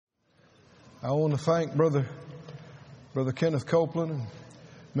I want to thank Brother Kenneth Copeland and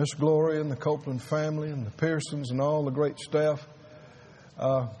Miss Gloria and the Copeland family and the Pearsons and all the great staff.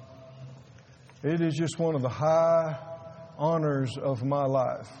 It is just one of the high honors of my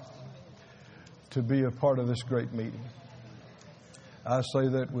life to be a part of this great meeting. I say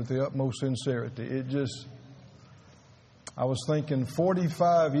that with the utmost sincerity. I was thinking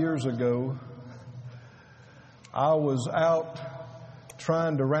 45 years ago, I was out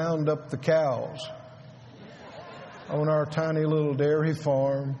trying to round up the cows on our tiny little dairy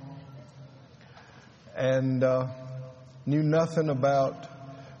farm and knew nothing about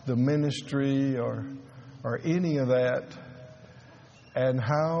the ministry or any of that, and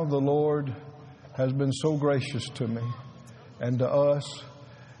how the Lord has been so gracious to me and to us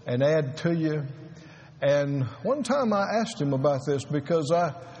and add to you. And one time I asked him about this because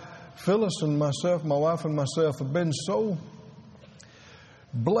Phyllis and myself, my wife and myself, have been so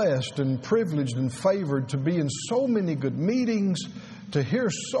blessed and privileged and favored to be in so many good meetings, to hear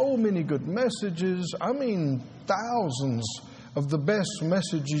so many good messages. I mean, thousands of the best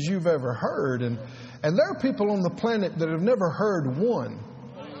messages you've ever heard. And there are people on the planet that have never heard one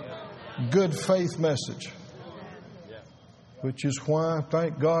good faith message. Which is why I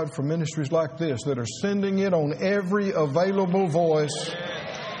thank God for ministries like this that are sending it on every available voice.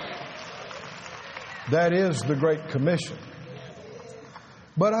 That is the Great Commission.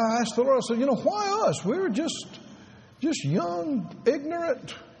 But I asked the Lord, I said, why us? We were just young,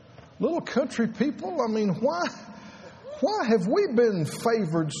 ignorant, little country people. I mean, why have we been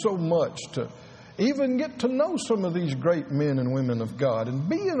favored so much to even get to know some of these great men and women of God and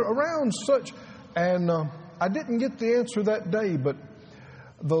be around such? And I didn't get the answer that day, but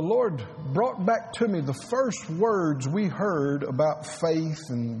the Lord brought back to me the first words we heard about faith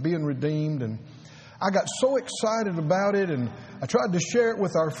and being redeemed, and I got so excited about it, and I tried to share it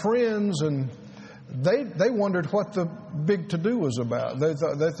with our friends, and they wondered what the big to-do was about. They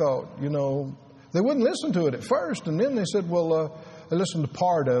thought, they wouldn't listen to it at first, and then they said, they listened to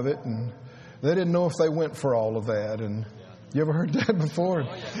part of it, and they didn't know if they went for all of that. And you ever heard that before?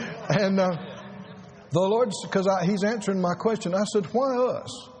 And the Lord, because He's answering my question, I said, why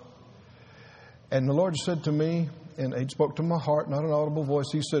us? And the Lord said to me, and He spoke to my heart, not an audible voice.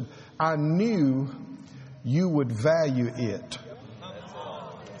 He said, I knew you would value it.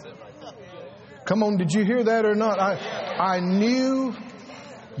 Come on, did you hear that or not? I knew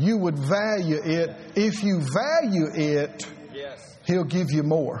you would value it. If you value it, He'll give you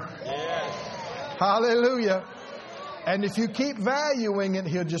more. Hallelujah. And if you keep valuing it,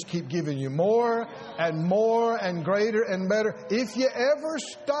 He'll just keep giving you more and greater and better. If you ever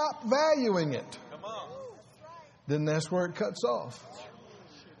stop valuing it, then that's where it cuts off.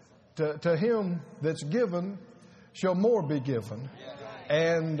 To him that's given shall more be given.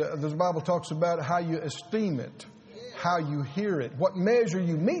 And the Bible talks about how you esteem it, how you hear it, what measure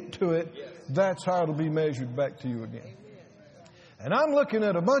you meet to it, that's how it'll be measured back to you again. And I'm looking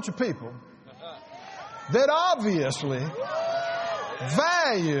at a bunch of people that obviously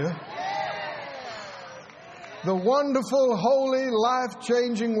value the wonderful, holy,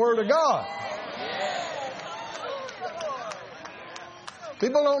 life-changing Word of God.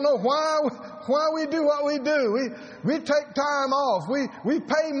 People don't know why we do what we do. We take time off. We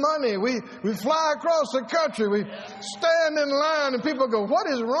pay money. We fly across the country. We stand in line and people go, what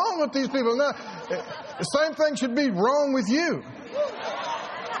is wrong with these people? Now, the same thing should be wrong with you.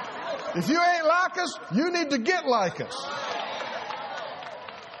 If you ain't like us, you need to get like us.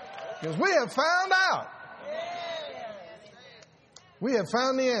 Because we have found out. We have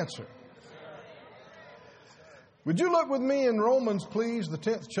found the answer. Would you look with me in Romans, please, the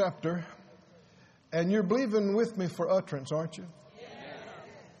 10th chapter? And you're believing with me for utterance, aren't you?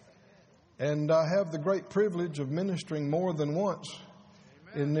 And I have the great privilege of ministering more than once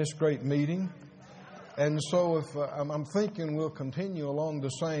in this great meeting. And so if I'm thinking we'll continue along the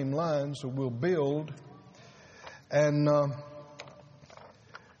same lines, so we'll build. And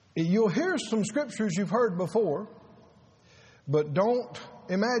you'll hear some scriptures you've heard before, but don't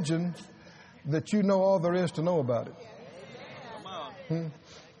imagine that you know all there is to know about it.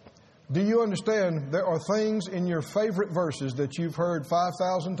 Do you understand there are things in your favorite verses that you've heard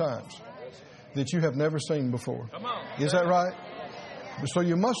 5,000 times that you have never seen before? Is that right? So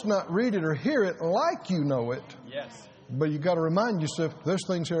you must not read it or hear it like you know it. Yes. But you got to remind yourself, there's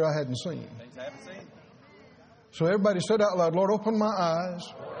things here I hadn't seen. Things I haven't seen. So everybody said out loud, Lord, open my eyes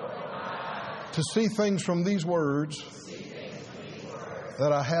to see things from these words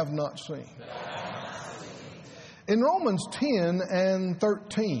that I have not seen. In Romans 10 and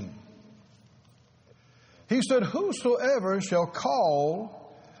 13, he said, whosoever shall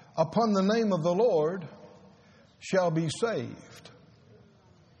call upon the name of the Lord shall be saved.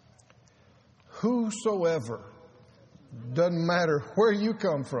 Whosoever, doesn't matter where you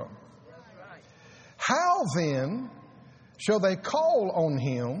come from. How then shall they call on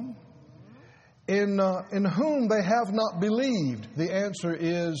him in whom they have not believed? The answer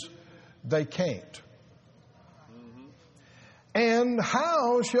is they can't. And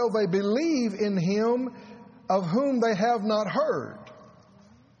how shall they believe in him of whom they have not heard?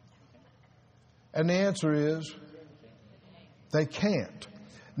 And the answer is they can't.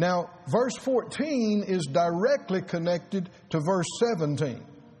 Now, verse 14 is directly connected to verse 17.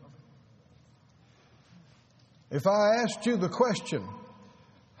 If I asked you the question,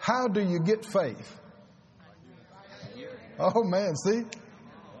 how do you get faith? Oh man, see?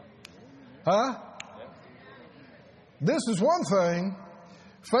 Huh? This is one thing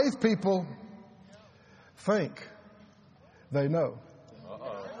faith people think they know.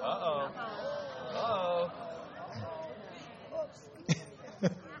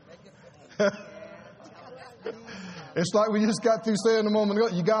 It's like we just got through saying a moment ago,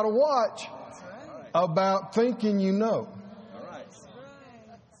 you got to watch about thinking you know.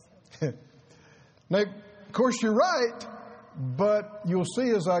 Now, of course, you're right, but you'll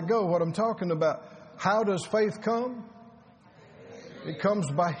see as I go what I'm talking about. How does faith come? It comes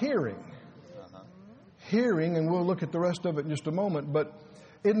by hearing. Hearing, and we'll look at the rest of it in just a moment, but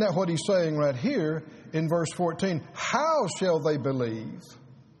isn't that what he's saying right here in verse 14? How shall they believe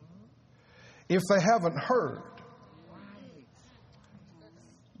if they haven't heard?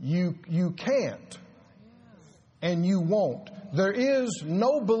 You can't, and you won't. There is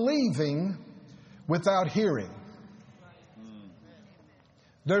no believing without hearing.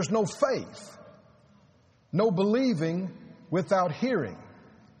 There's no faith, no believing without hearing,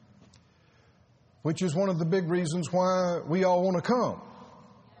 which is one of the big reasons why we all want to come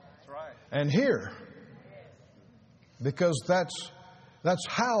and hear, because that's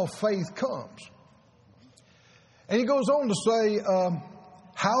how faith comes. And he goes on to say,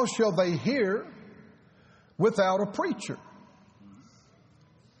 how shall they hear without a preacher?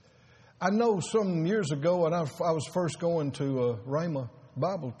 I know some years ago when I was first going to Rhema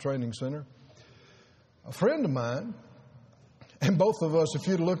Bible Training Center, a friend of mine, and both of us, if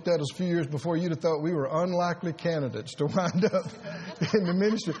you'd looked at us a few years before, you'd have thought we were unlikely candidates to wind up in the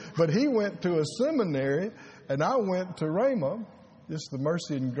ministry. But he went to a seminary, and I went to Rhema, just the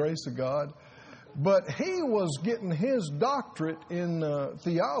mercy and grace of God. But he was getting his doctorate in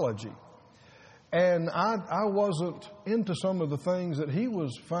theology. And I wasn't into some of the things that he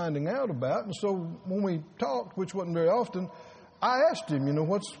was finding out about. And so when we talked, which wasn't very often, I asked him,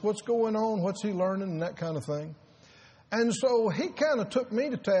 what's going on? What's he learning? And that kind of thing. And so he kind of took me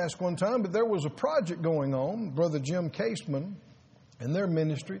to task one time, but there was a project going on. Brother Jim Caseman and their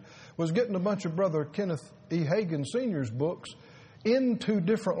ministry was getting a bunch of Brother Kenneth E. Hagin Sr.'s books into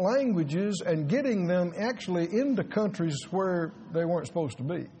different languages and getting them actually into countries where they weren't supposed to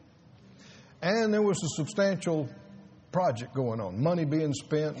be. And there was a substantial project going on, money being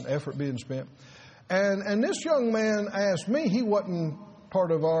spent and effort being spent. And this young man asked me, he wasn't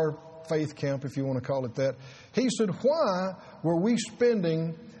part of our faith camp, if you want to call it that. He said, why were we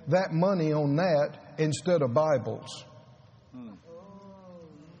spending that money on that instead of Bibles?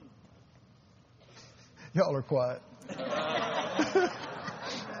 Y'all are quiet.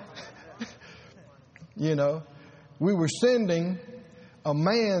 We were sending a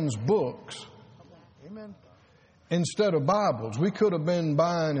man's books instead of Bibles. We could have been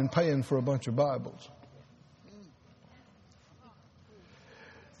buying and paying for a bunch of Bibles.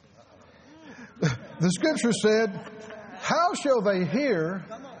 The scripture said, how shall they hear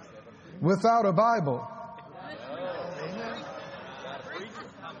without a Bible?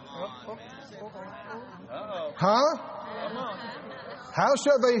 Huh? How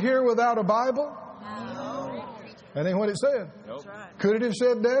shall they hear without a Bible? That ain't what it said. Nope. Could it have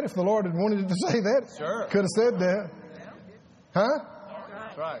said that if the Lord had wanted it to say that? Sure. Could have said that. Huh?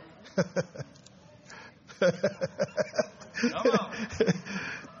 That's right. Come on.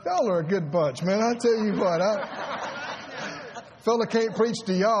 Y'all are a good bunch, man. I tell you what, fella can't preach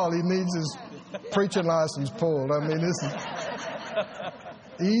to y'all. He needs his preaching license pulled. I mean, this is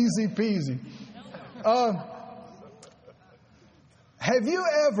easy peasy. Have you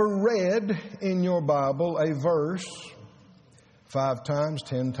ever read in your Bible a verse 5 times,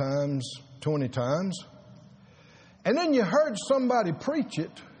 10 times, 20 times, and then you heard somebody preach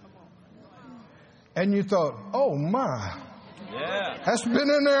it, and you thought, oh my, Yeah. that's been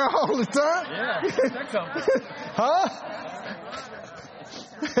in there all the time? Yeah. Huh?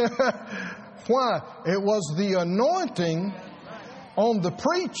 Why? It was the anointing on the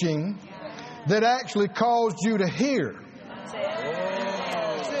preaching that actually caused you to hear.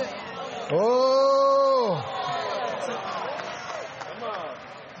 Oh.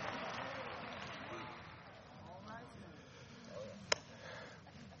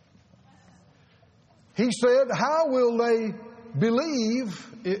 He said, how will they believe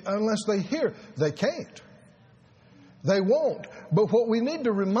unless they hear? They can't. They won't. But what we need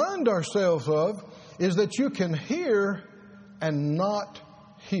to remind ourselves of is that you can hear and not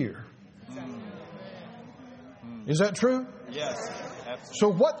hear. Is that true? Yes. Absolutely.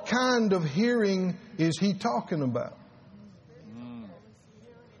 So what kind of hearing is he talking about?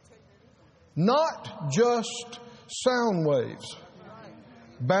 Not just sound waves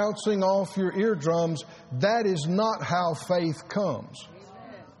bouncing off your eardrums. That is not how faith comes.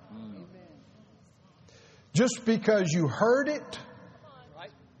 Just because you heard it,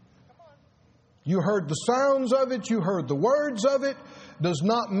 you heard the sounds of it, you heard the words of it, does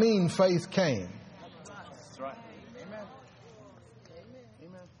not mean faith came. That's right.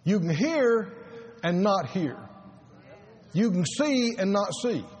 You can hear and not hear. You can see and not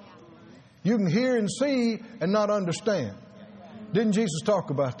see. You can hear and see and not understand. Didn't Jesus talk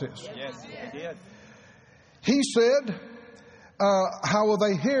about this? Yes, he did. He said, how will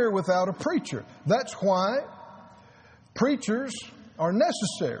they hear without a preacher? That's why preachers are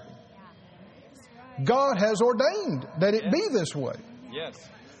necessary. God has ordained that it be this way. Yes.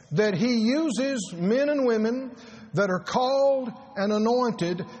 That He uses men and women that are called and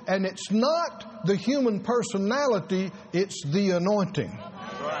anointed, and it's not the human personality, it's the anointing.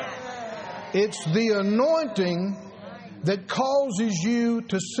 Right. It's the anointing that causes you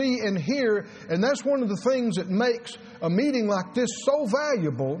to see and hear, and that's one of the things that makes a meeting like this so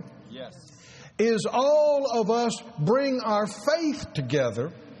valuable. Yes. Is all of us bring our faith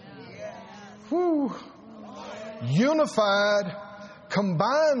together, unified,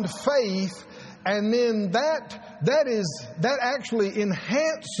 combined faith, and then that actually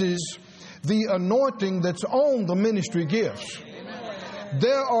enhances the anointing that's on the ministry gifts.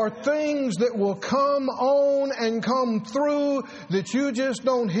 There are things that will come on and come through that you just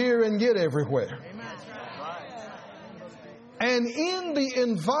don't hear and get everywhere. And in the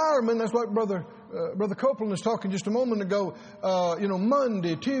environment, that's like Brother Copeland was talking just a moment ago,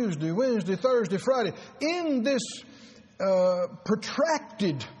 Monday, Tuesday, Wednesday, Thursday, Friday. In this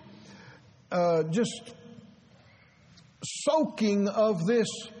protracted, just soaking of this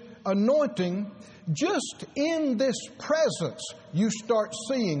anointing, just in this presence, you start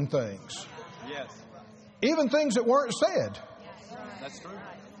seeing things. Yes. Even things that weren't said. That's true.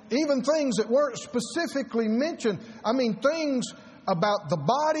 Even things that weren't specifically mentioned. I mean, things about the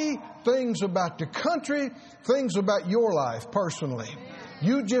body, things about the country, things about your life personally.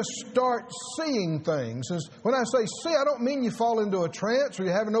 You just start seeing things. When I say see, I don't mean you fall into a trance or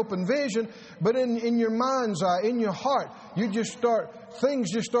you have an open vision, but in your mind's eye, in your heart,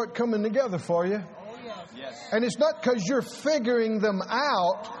 things just start coming together for you. Yes. And it's not because you're figuring them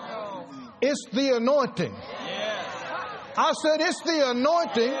out. It's the anointing. Yes. I said it's the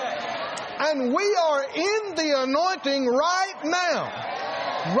anointing, and we are in the anointing right now.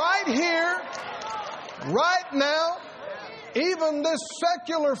 Right here, right now. Even this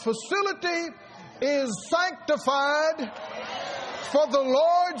secular facility is sanctified for the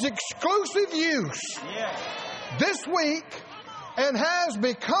Lord's exclusive use this week and has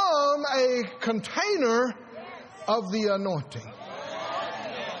become a container of the anointing.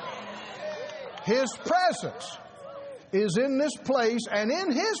 His presence is in this place, and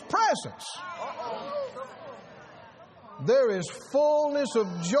in His presence there is fullness of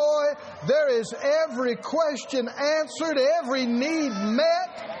joy. There is every question answered, every need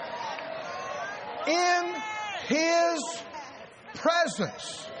met in His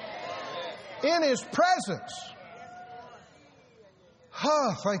presence. In His presence.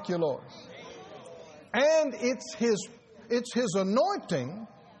 Thank you, Lord. And it's His anointing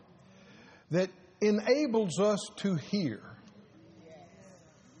that enables us to hear.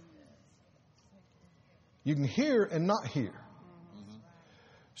 You can hear and not hear.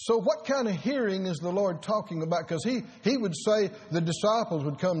 So what kind of hearing is the Lord talking about? Because he would say the disciples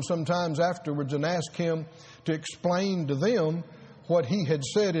would come sometimes afterwards and ask Him to explain to them what He had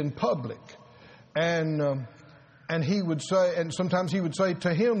said in public. And He would say, and sometimes He would say,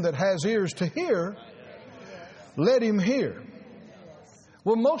 to him that has ears to hear, let him hear.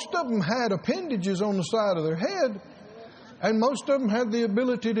 Well, most of them had appendages on the side of their head, and most of them had the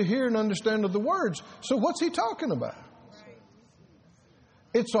ability to hear and understand of the words. So what's He talking about?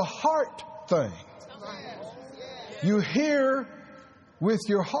 It's a heart thing. You hear with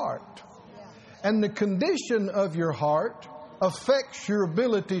your heart. And the condition of your heart affects your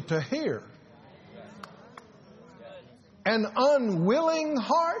ability to hear. An unwilling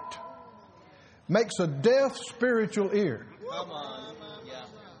heart makes a deaf spiritual ear.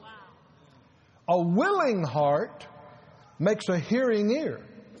 A willing heart makes a hearing ear.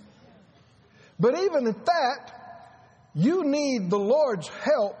 But even at that, you need the Lord's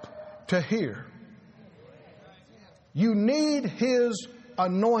help to hear. You need His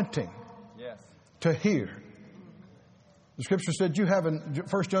anointing to hear. The Scripture said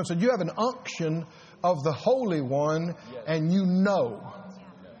 1 John said, you have an unction of the Holy One, and you know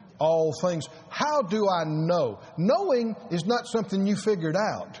all things. How do I know? Knowing is not something you figured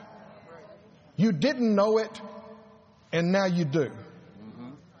out. You didn't know it, and now you do.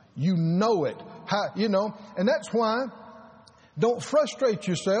 You know it. And that's why don't frustrate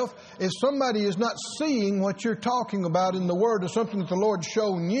yourself if somebody is not seeing what you're talking about in the Word or something that the Lord's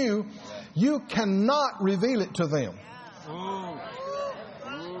shown you. You cannot reveal it to them.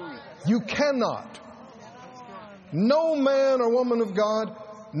 You cannot. No man or woman of God,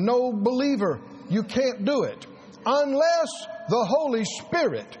 no believer, you can't do it unless the Holy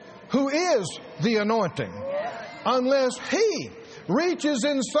Spirit, who is the anointing, unless He reaches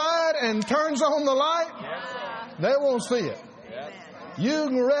inside and turns on the light, they won't see it. You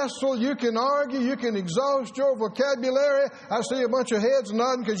can wrestle, you can argue, you can exhaust your vocabulary. I see a bunch of heads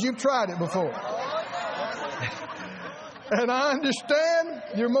nodding because you've tried it before. And I understand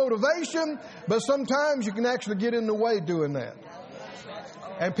your motivation, but sometimes you can actually get in the way doing that.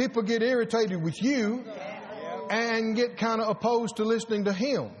 And people get irritated with you and get kind of opposed to listening to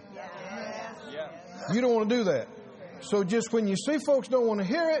Him. You don't want to do that. So just when you see folks don't want to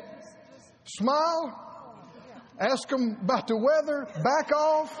hear it, smile, ask them about the weather, back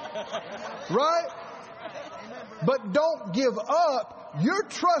off, right? But don't give up. You're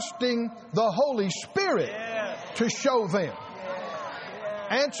trusting the Holy Spirit to show them.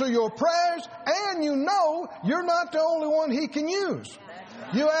 Answer your prayers, and you know you're not the only one He can use.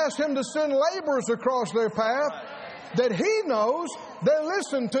 You ask Him to send laborers across their path that He knows they'll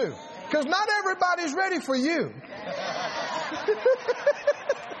listen to. Because not everybody's ready for you.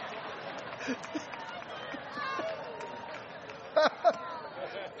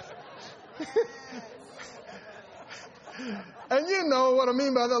 And you know what I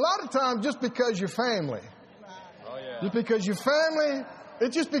mean by that. A lot of times, just because you're family, just because you're family,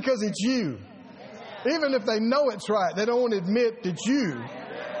 it's just because it's you. Even if they know it's right, they don't want to admit that you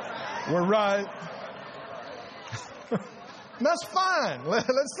were right. That's fine. Let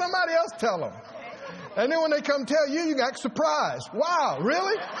somebody else tell them. And then when they come tell you, you act surprised. Wow,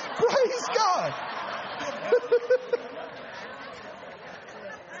 really? Praise God.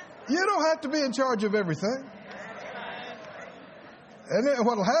 You don't have to be in charge of everything. And then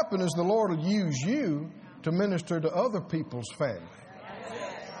what will happen is the Lord will use you to minister to other people's family.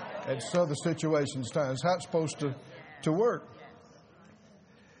 It's other situations, times. How it's supposed to work.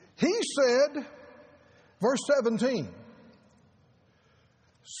 He said, verse 17,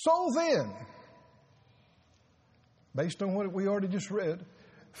 so then, based on what we already just read,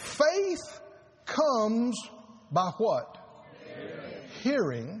 faith comes by what?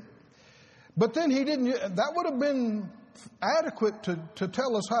 Hearing. But then he didn't, that would have been adequate to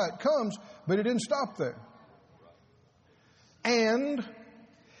tell us how it comes, but he didn't stop there. And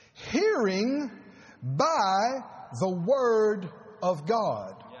hearing by the Word of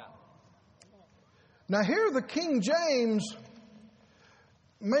God. Now here the King James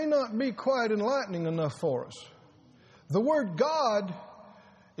may not be quite enlightening enough for us. The word God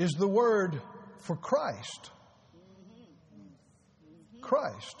is the word for Christ.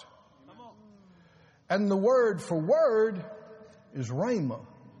 Christ. And the word for word is rhema.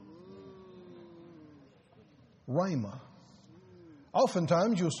 Rhema.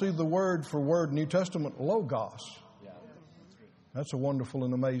 Oftentimes you'll see the word for word in New Testament, logos. That's a wonderful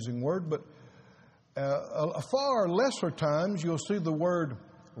and amazing word, but a far lesser times you'll see the word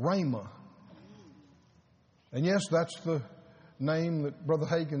rhema. And yes, that's the name that Brother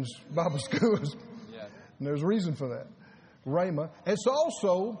Hagin's Bible School is. And there's a reason for that. Rhema. It's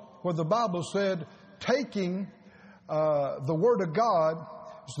also where the Bible said taking the Word of God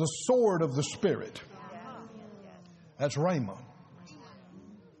is the sword of the Spirit. That's rhema.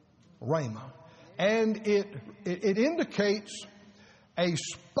 Rhema. And it indicates a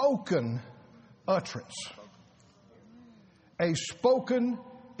spoken utterance. A spoken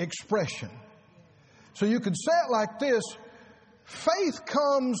expression. So you could say it like this: faith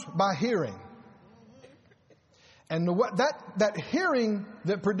comes by hearing. And that hearing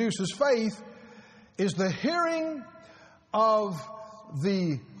that produces faith is the hearing of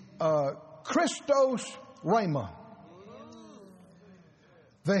the Christos Rhema.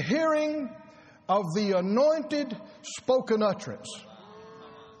 the hearing of the anointed spoken utterance.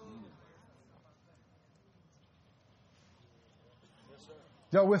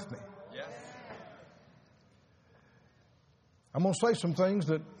 Y'all with me? Yes. I'm going to say some things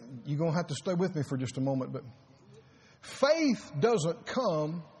that you're going to have to stay with me for just a moment. But faith doesn't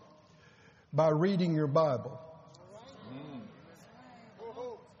come by reading your Bible.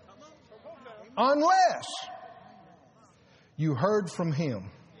 Unless you heard from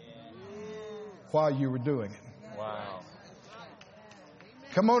Him while you were doing it. Wow.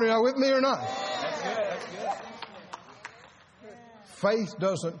 Come on, are y'all with me or not? That's good. That's good. Faith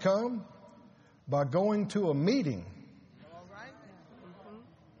doesn't come by going to a meeting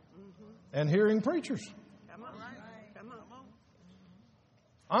and hearing preachers.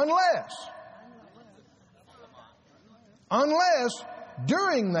 Unless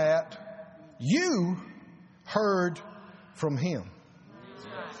during that you heard from Him.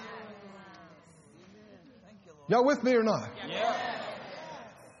 Y'all with me or not? Yeah.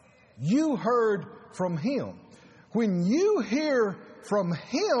 You heard from Him. When you hear from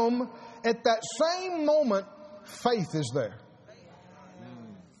Him, at that same moment, faith is there.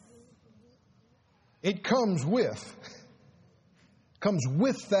 It comes with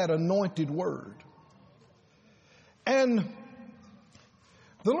that anointed word. And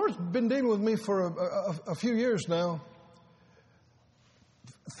the Lord's been dealing with me for a few years now.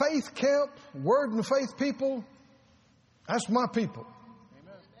 Faith camp, Word and Faith people, that's my people.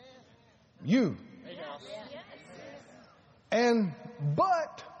 You.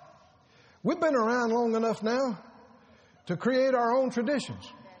 But we've been around long enough now to create our own traditions.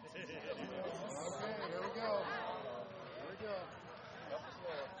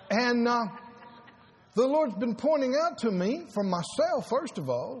 And the Lord's been pointing out to me, from myself first of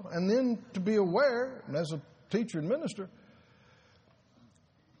all, and then to be aware, and as a teacher and minister,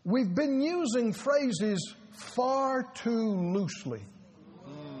 we've been using phrases far too loosely.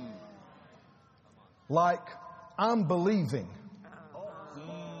 Like, I'm believing.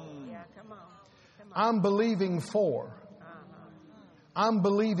 I'm believing for. I'm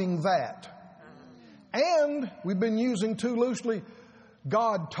believing that. And we've been using too loosely,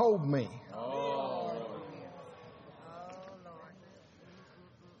 God told me.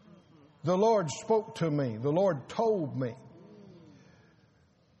 The Lord spoke to me. The Lord told me.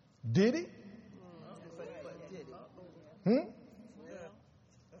 Did He?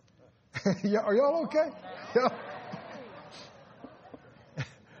 Yeah, are y'all okay? Yeah.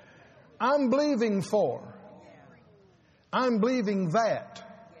 I'm believing for. I'm believing that.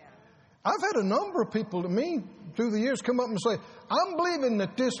 I've had a number of people to me through the years come up and say, I'm believing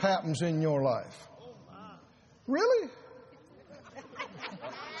that this happens in your life. Really?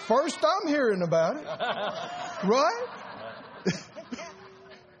 First I'm hearing about it. Right?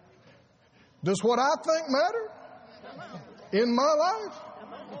 Does what I think matter in my life?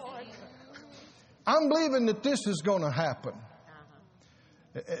 I'm believing that this is going to happen.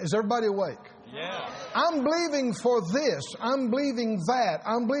 Is everybody awake? Yeah. I'm believing for this. I'm believing that.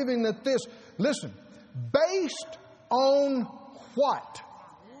 I'm believing that this. Listen, based on what?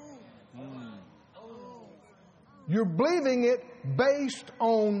 You're believing it based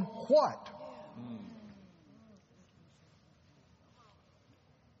on what?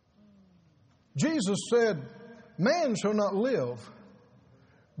 Jesus said, man shall not live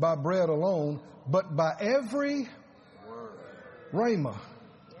by bread alone, but by every rhema.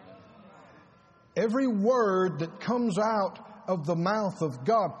 Every word that comes out of the mouth of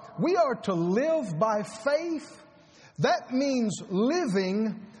God. We are to live by faith. That means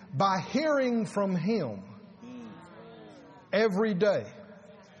living by hearing from Him every day.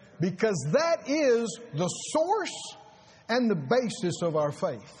 Because that is the source and the basis of our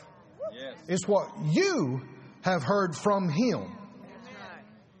faith. Yes. It's what you have heard from Him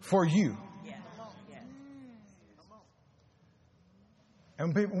for you.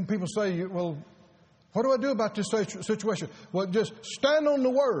 And when people say, well, what do I do about this situation? Well, just stand on the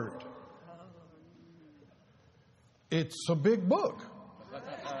Word. It's a big book.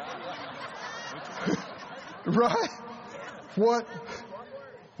 Right? What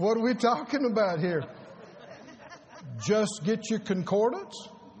are we talking about here? Just get your concordance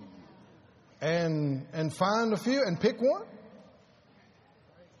and find a few and pick one?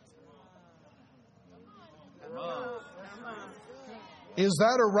 Is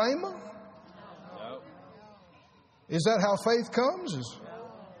that a rhema? No. Is that how faith comes? Is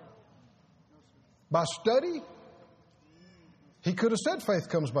by study? He could have said faith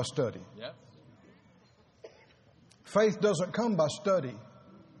comes by study. Yep. Faith doesn't come by study.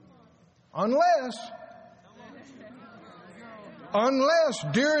 Unless unless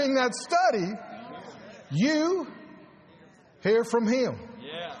during that study you hear from Him.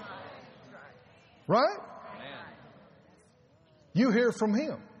 Yeah. Right? Man. You hear from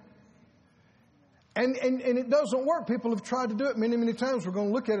Him. And it doesn't work. People have tried to do it many, many times. We're going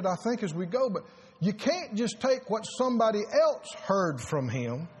to look at it, I think, as we go. But you can't just take what somebody else heard from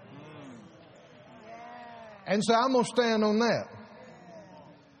Him and say, I'm going to stand on that.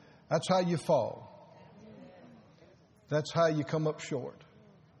 That's how you fall. That's how you come up short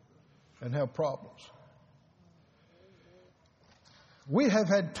and have problems. We have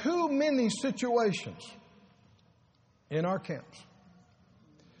had too many situations in our camps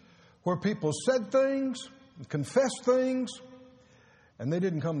where people said things, confessed things, and they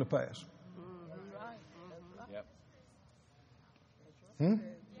didn't come to pass. Yep.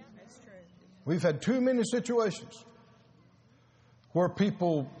 We've had too many situations where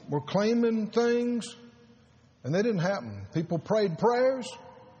people were claiming things and they didn't happen. People prayed prayers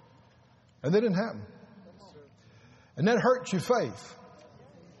and they didn't happen. And that hurts your faith.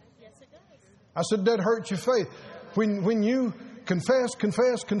 I said that hurts your faith. When you confess,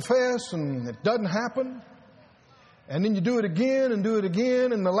 and it doesn't happen, and then you do it again, and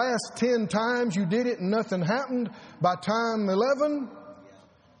the last 10 times you did it and nothing happened, by time 11,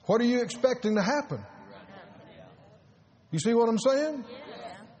 what are you expecting to happen? You see what I'm saying?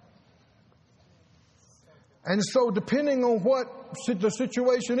 And so depending on what the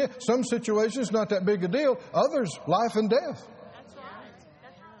situation is, some situations not that big a deal, others life and death.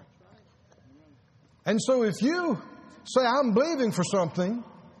 And so if you say, I'm believing for something,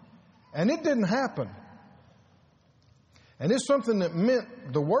 and it didn't happen, and it's something that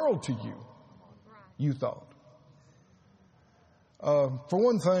meant the world to you, you thought. For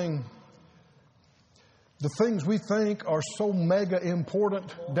one thing, the things we think are so mega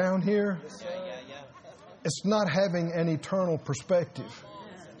important down here, it's not having an eternal perspective.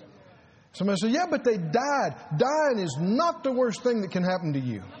 Somebody says, yeah, but they died. Dying is not the worst thing that can happen to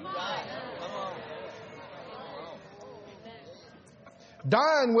you.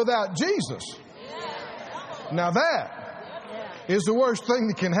 Dying without Jesus, now that is the worst thing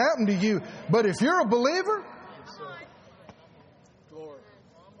that can happen to you. But if you're a believer,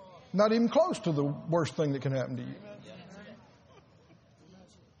 not even close to the worst thing that can happen to you.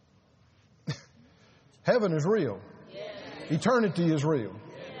 Heaven is real. Eternity is real.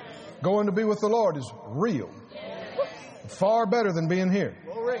 Going to be with the Lord is real. Far better than being here.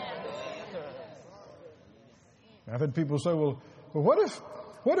 I've had people say, well, what if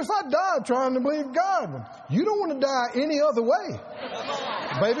I died trying to believe God? Well, you don't want to die any other way,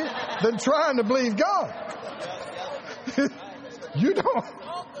 baby, than trying to believe God. You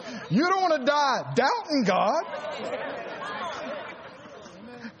don't want to die doubting God.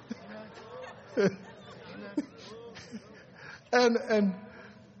 And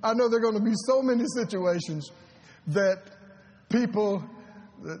I know there are going to be so many situations that people,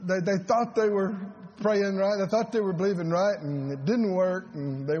 they thought they were praying right, they thought they were believing right, and it didn't work,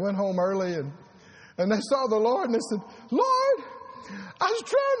 and they went home early, and they saw the Lord, and they said, Lord, I was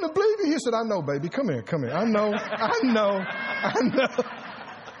trying to believe you. He said, I know, baby, come here. I know.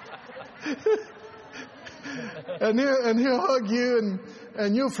 And he'll hug you,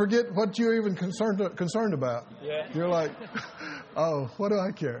 and you'll forget what you're even concerned about. Yeah. You're like, oh, what do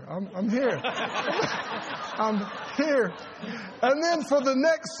I care? I'm here. I'm here. And then for the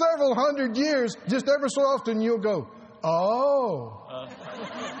next several hundred years, just ever so often, you'll go, oh,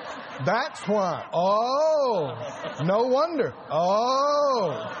 that's why. Oh, no wonder.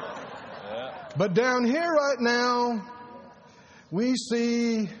 Oh. But down here right now, we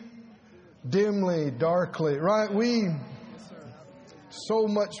see dimly, darkly, right? So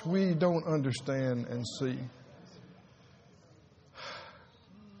much we don't understand and see.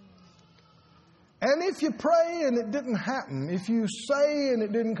 And if you pray and it didn't happen, if you say and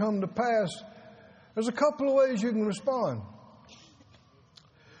it didn't come to pass, there's a couple of ways you can respond.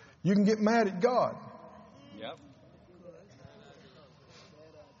 You can get mad at God. Yep.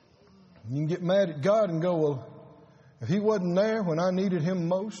 You can get mad at God and go, well, if He wasn't there when I needed Him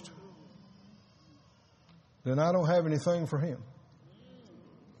most, then I don't have anything for Him.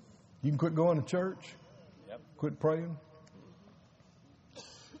 You can quit going to church. Yep. Quit praying.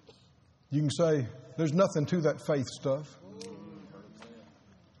 You can say, there's nothing to that faith stuff.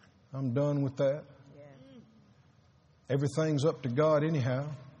 I'm done with that. Everything's up to God anyhow.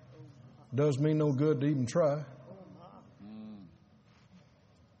 Does me no good to even try.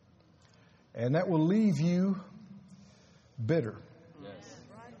 And that will leave you bitter.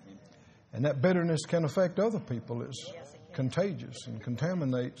 And that bitterness can affect other people. It's contagious and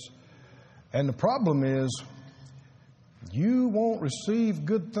contaminates. And the problem is, You won't receive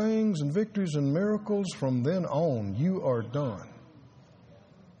good things and victories and miracles from then on. You are done.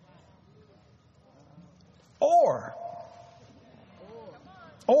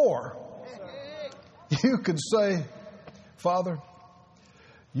 Or you could say, Father,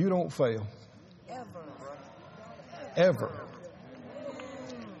 you don't fail. Ever.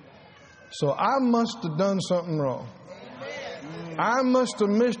 So I must have done something wrong. I must have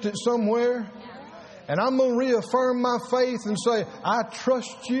missed it somewhere. And I'm going to reaffirm my faith and say, I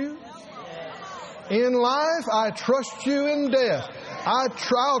trust you in life. I trust you in death. I'll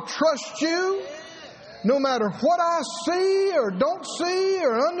trust you no matter what I see or don't see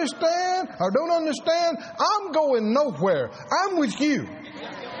or understand or don't understand. I'm going nowhere. I'm with you.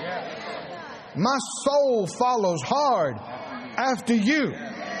 My soul follows hard after you.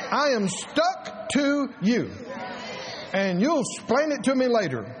 I am stuck to you. And you'll explain it to me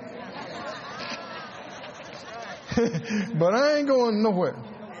later. But I ain't going nowhere.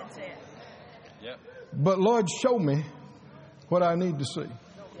 But Lord, show me what I need to see.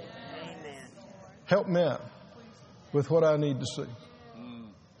 Help me out with what I need to see.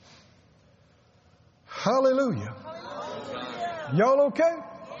 Hallelujah. Y'all okay?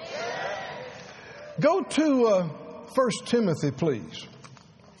 Go to 1 Timothy, please.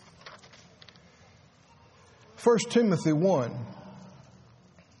 1 Timothy 1.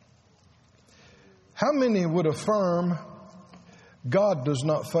 How many would affirm God does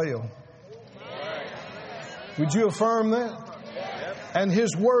not fail? Would you affirm that? And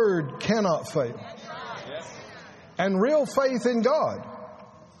His Word cannot fail. And real faith in God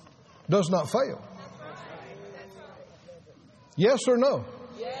does not fail. Yes or no?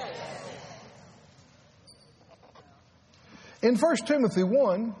 In 1 Timothy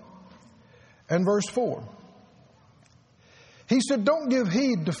 1 and verse 4, he said, don't give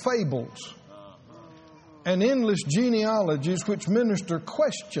heed to fables and endless genealogies which minister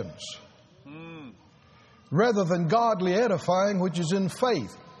questions rather than godly edifying which is in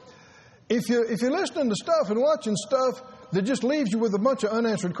faith. If you're listening to stuff and watching stuff that just leaves you with a bunch of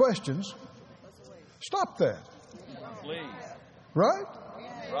unanswered questions, stop that. Right?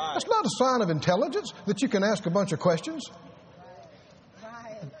 That's not a sign of intelligence that you can ask a bunch of questions.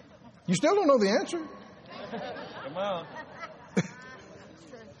 You still don't know the answer. Come on.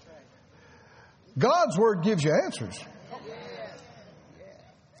 God's Word gives you answers.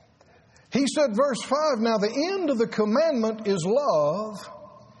 He said, verse 5, now the end of the commandment is love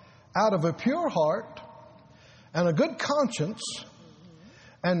out of a pure heart and a good conscience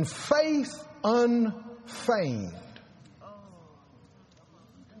and faith unfeigned.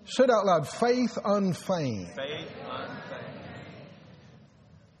 Say it out loud, faith unfeigned. Faith unfeigned.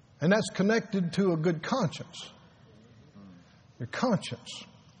 And that's connected to a good conscience. Your conscience.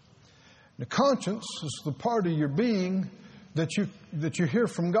 The conscience is the part of your being that you hear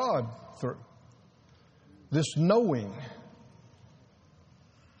from God through. This knowing.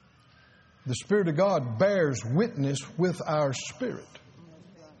 The Spirit of God bears witness with our spirit.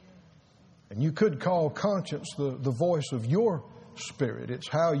 And you could call conscience the voice of your spirit. It's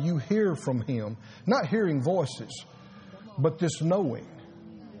how you hear from Him. Not hearing voices, but this knowing.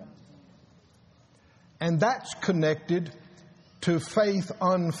 And that's connected to faith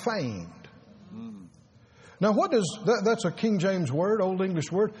unfeigned. Now, what does that's a King James word, Old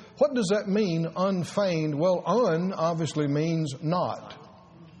English word. What does that mean, unfeigned? Well, un obviously means not.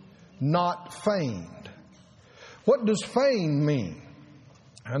 Not feigned. What does feigned mean?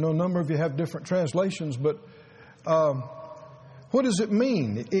 I know a number of you have different translations, but what does it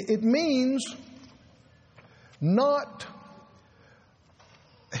mean? It means not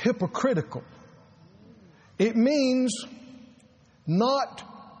hypocritical. It means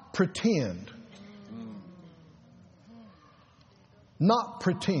not pretend. Not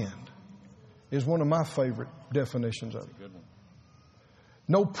pretend is one of my favorite definitions of it.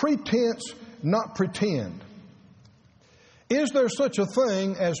 No pretense, not pretend. Is there such a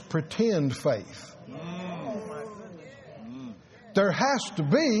thing as pretend faith? There has to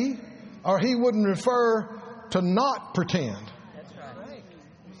be, or He wouldn't refer to not pretend.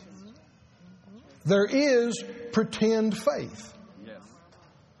 There is pretend faith.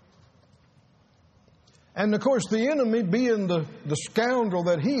 And of course, the enemy, being the scoundrel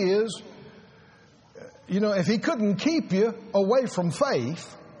that he is, if he couldn't keep you away from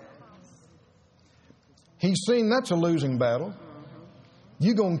faith, he's seen that's a losing battle.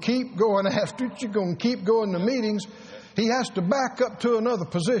 You're going to keep going after it. You're going to keep going to meetings. He has to back up to another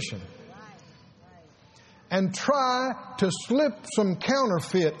position and try to slip some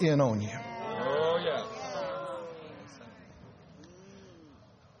counterfeit in on you. Oh, yeah.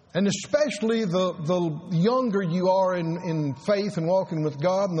 And especially the younger you are in faith and walking with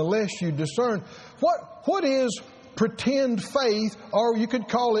God, and the less you discern. What is pretend faith, or you could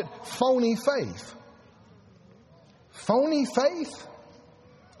call it phony faith? Phony faith?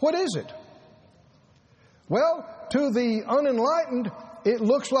 What is it? Well, to the unenlightened, it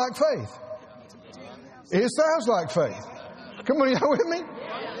looks like faith. It sounds like faith. Come on, y'all with me?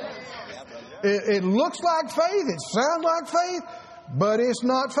 It looks like faith, it sounds like faith, but it's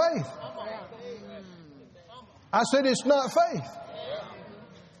not faith. I said it's not faith.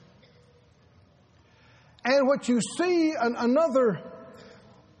 And what you see, another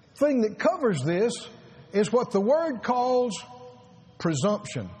thing that covers this is what the Word calls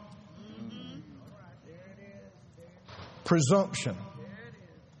presumption. Presumption.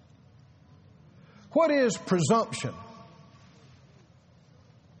 What is presumption?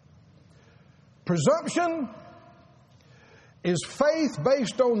 Presumption is faith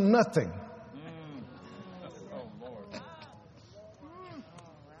based on nothing.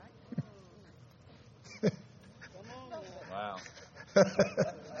 Wow.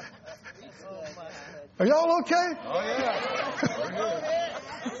 Are y'all okay? Oh, yeah.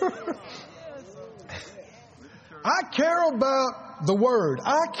 I care about the Word.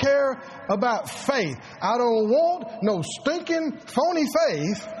 I care about faith. I don't want no stinking phony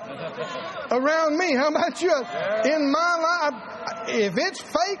faith around me. How about you? In my life, if it's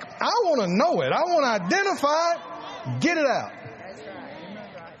fake, I want to know it. I want to identify it, get it out.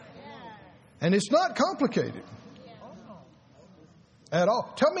 And it's not complicated at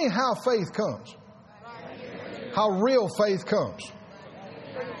all. Tell me how faith comes. How real faith comes.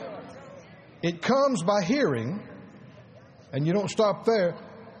 It comes by hearing, and you don't stop there,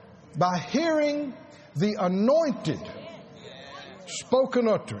 by hearing the anointed spoken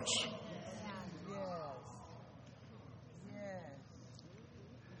utterance.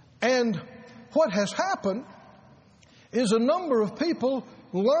 And what has happened is a number of people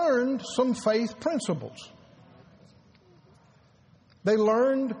learned some faith principles. They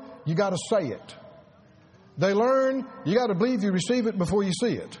learned you got to say it. They learned you got to believe you receive it before you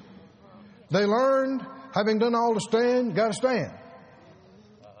see it. They learned, having done all to stand, you got to stand.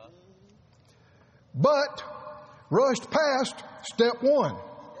 But rushed past step 1.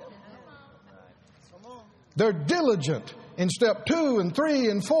 They're diligent in step 2 and 3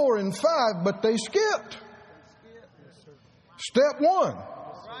 and 4 and 5, but they skipped step 1.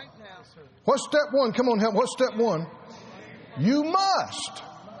 What's step 1? Come on, help. What's step 1? You must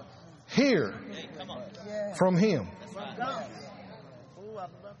hear from Him.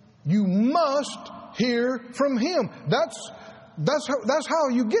 You must hear from Him. That's how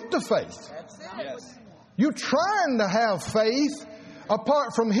you get to faith. You trying to have faith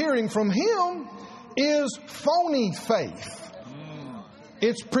apart from hearing from Him is phony faith.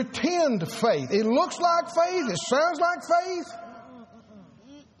 It's pretend faith. It looks like faith. It sounds like faith.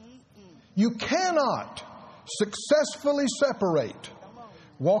 You cannot successfully separate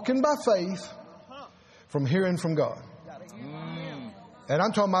walking by faith from hearing from God. And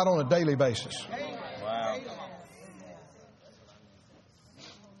I'm talking about on a daily basis. Wow.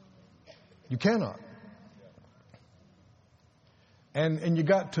 You cannot. And you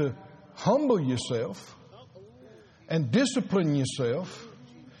got to humble yourself and discipline yourself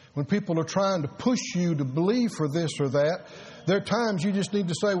when people are trying to push you to believe for this or that. There are times you just need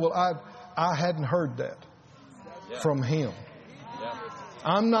to say, well, I hadn't heard that from Him.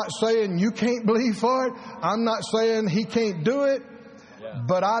 I'm not saying you can't believe for it. I'm not saying He can't do it.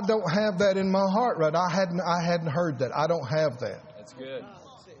 But I don't have that in my heart, right? I hadn't heard that. I don't have that. That's good.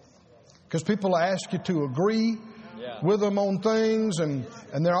 Because people ask you to agree with them on things, and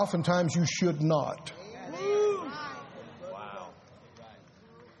there are oftentimes you should not. Wow.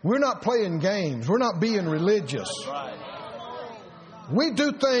 We're not playing games. We're not being religious. Right. We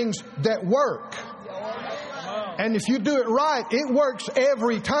do things that work. And if you do it right, it works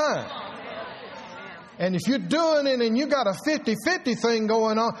every time. And if you're doing it and you got a 50-50 thing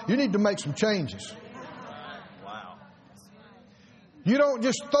going on, you need to make some changes. Wow. You don't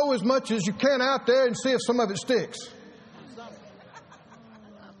just throw as much as you can out there and see if some of it sticks.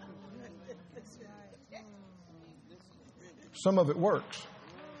 Some of it works.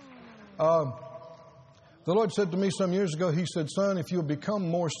 The Lord said to me some years ago, He said, son, if you'll become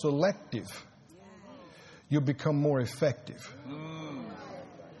more selective, you'll become more effective.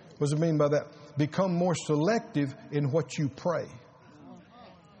 What does it mean by that? Become more selective in what you pray.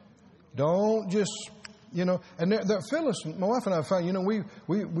 Don't just, and Phyllis, my wife and I found,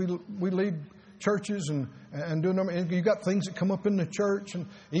 we lead churches and do a number, and you got things that come up in the church and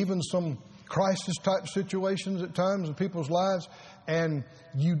even some crisis type situations at times in people's lives, and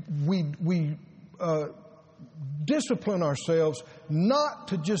we discipline ourselves not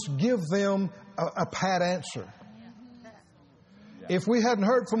to just give them a pat answer. If we hadn't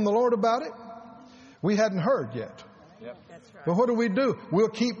heard from the Lord about it, we hadn't heard yet. Yep. But what do? We'll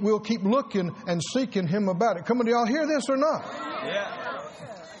keep looking and seeking Him about it. Come on, do y'all hear this or not? Yeah.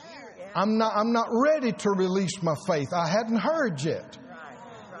 I'm not ready to release my faith. I hadn't heard yet.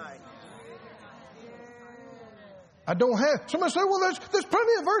 I don't have. Somebody say, well, there's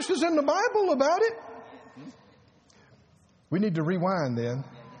plenty of verses in the Bible about it. We need to rewind then.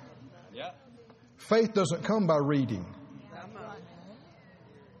 Yeah. Faith doesn't come by reading.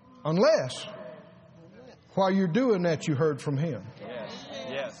 Unless, while you're doing that, you heard from Him. Yes.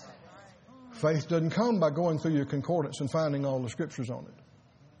 Yes. Faith doesn't come by going through your concordance and finding all the scriptures on it.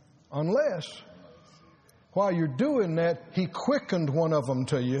 Unless, while you're doing that, He quickened one of them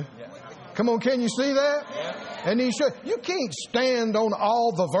to you. Yeah. Come on, can you see that? Yeah. And He said, you can't stand on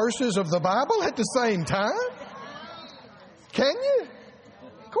all the verses of the Bible at the same time. Can you?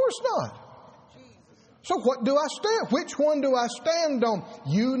 Of course not. So what do I stand? Which one do I stand on?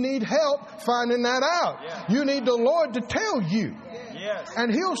 You need help finding that out. Yeah. You need the Lord to tell you. Yes.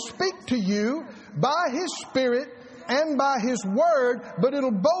 And He'll speak to you by His Spirit and by His Word, but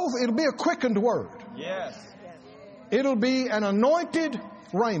it'll be a quickened word. Yes. It'll be an anointed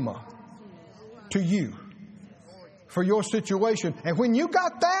rhema to you for your situation. And when you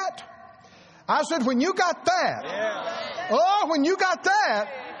got that, I said, when you got that, Yeah. oh, when you got that,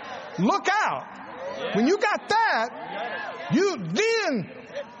 look out. Yeah. When you got that, you then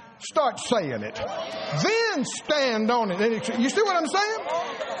start saying it. Then stand on it. You see what I'm saying?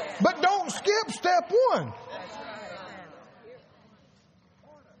 But don't skip step one.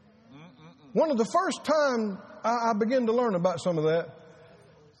 One of the first time I began to learn about some of that,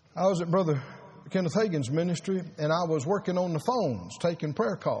 I was at Brother Kenneth Hagin's ministry, and I was working on the phones, taking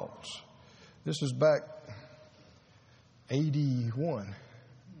prayer calls. This is back 81.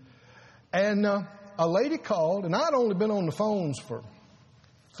 And a lady called, and I'd only been on the phones for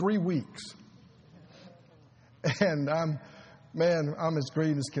 3 weeks. And I'm as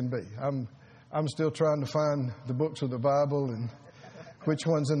green as can be. I'm still trying to find the books of the Bible and which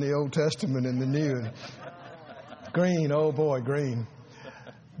one's in the Old Testament and the New. And green, oh boy, green.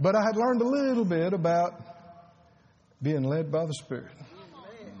 But I had learned a little bit about being led by the Spirit.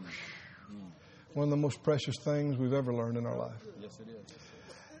 One of the most precious things we've ever learned in our life. Yes, it is.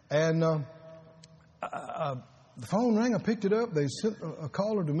 And the phone rang. I picked it up. They sent a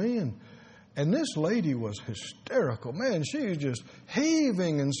caller to me, and this lady was hysterical. Man, she was just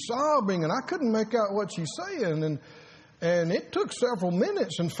heaving and sobbing, and I couldn't make out what she's saying. And it took several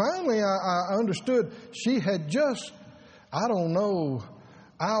minutes, and finally I understood she had just, I don't know,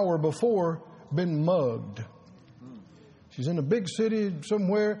 hour before been mugged. She's in a big city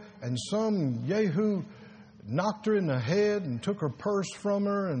somewhere, and some yahoo knocked her in the head and took her purse from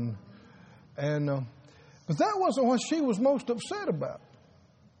her, but that wasn't what she was most upset about.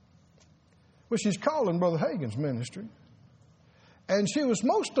 Well, she's calling Brother Hagin's ministry, and she was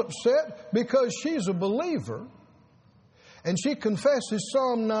most upset because she's a believer, and she confesses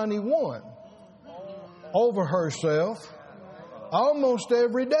Psalm 91 over herself almost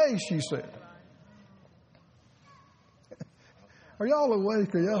every day, she said. Are y'all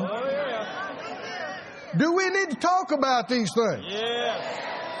awake? Are y'all? Oh, yeah. Do we need to talk about these things? Yes.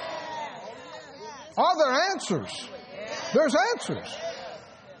 Are there answers? There's answers.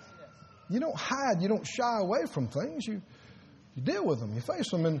 You don't hide. You don't shy away from things. You deal with them. You face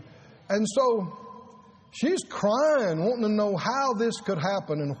them. And so she's crying, wanting to know how this could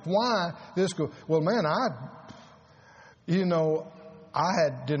happen and why this could. Well, man,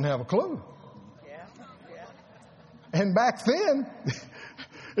 didn't have a clue. And back then,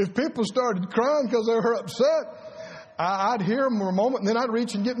 if people started crying because they were upset, I'd hear them for a moment, and then I'd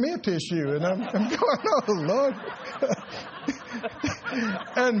reach and get me a tissue. And I'm going, oh, Lord.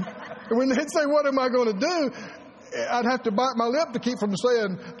 And when they'd say, what am I going to do? I'd have to bite my lip to keep from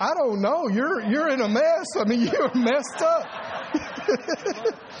saying, I don't know, you're in a mess. I mean, you're messed up.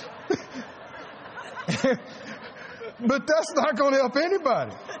 But that's not going to help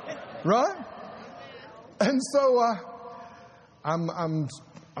anybody, right? And so I'm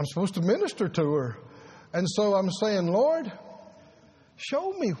supposed to minister to her. And so I'm saying, Lord,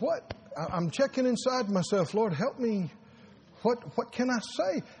 show me what. I'm checking inside myself. Lord, help me. What can I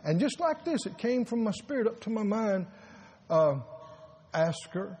say? And just like this, it came from my spirit up to my mind. Ask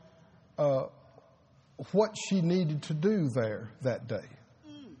her what she needed to do there that day.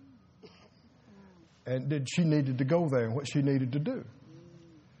 And did she needed to go there and what she needed to do.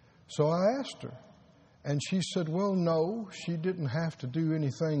 So I asked her, and she said, well, no, she didn't have to do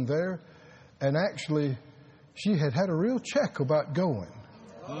anything there. And actually, she had had a real check about going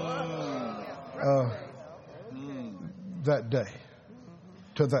that day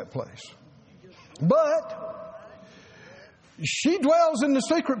to that place. But she dwells in the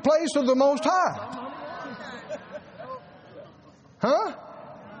secret place of the Most High. Huh?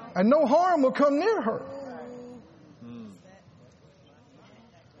 And no harm will come near her.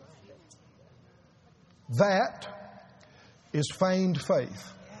 That is feigned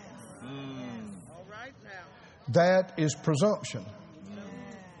faith. That is presumption.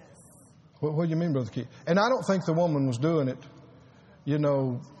 What do you mean, Brother Keith? And I don't think the woman was doing it,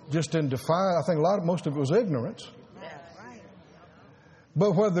 just in defiance. I think most of it was ignorance.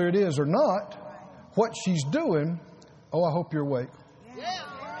 But whether it is or not, what she's doing, I hope you're awake.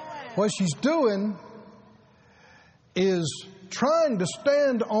 What she's doing is trying to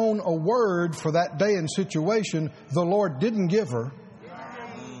stand on a word for that day and situation the Lord didn't give her,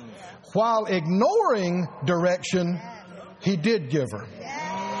 while ignoring direction He did give her.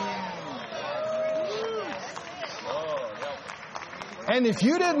 And if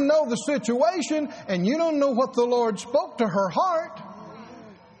you didn't know the situation and you don't know what the Lord spoke to her heart,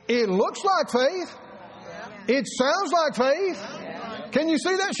 it looks like faith. It sounds like faith. Can you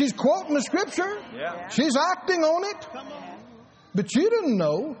see that? She's quoting the scripture. She's acting on it. But you didn't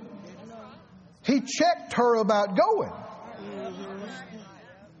know. He checked her about going.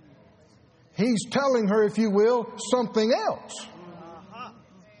 He's telling her, if you will, something else.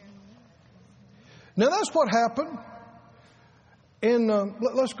 Now that's what happened.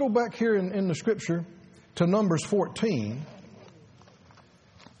 Let's go back here in the scripture to Numbers 14.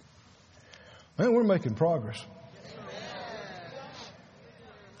 Man, we're making progress.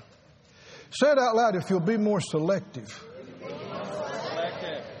 Say it out loud. If you'll be more selective,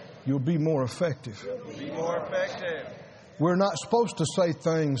 you'll be more effective. We're not supposed to say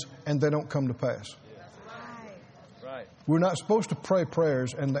things and they don't come to pass. We're not supposed to pray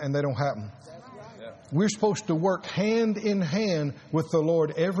prayers and they don't happen. We're supposed to work hand in hand with the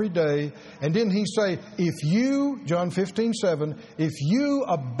Lord every day. And didn't He say, if you, John 15:7, if you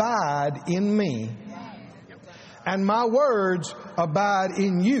abide in me and my words abide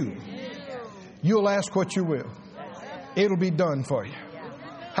in you, you'll ask what you will. It'll be done for you.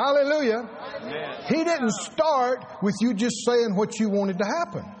 Hallelujah. He didn't start with you just saying what you wanted to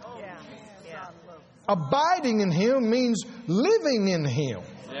happen. Abiding in Him means living in Him.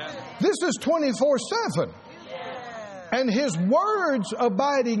 This is 24/7. And His words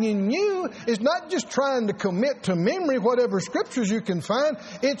abiding in you is not just trying to commit to memory whatever scriptures you can find.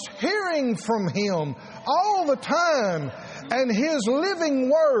 It's hearing from Him all the time. And His living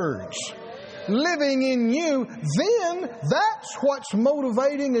words living in you, then that's what's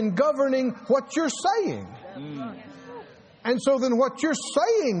motivating and governing what you're saying. And so then what you're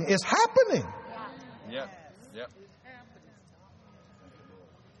saying is happening.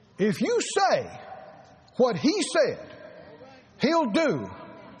 If you say what He said, He'll do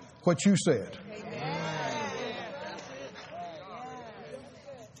what you said.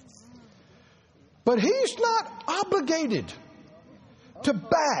 But He's not obligated to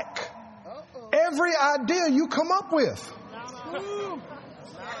back every idea you come up with.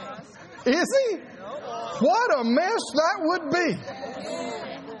 Is He? What a mess that would be.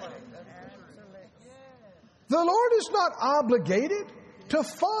 The Lord is not obligated to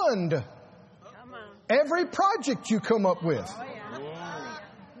fund every project you come up with.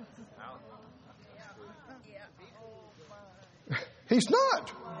 He's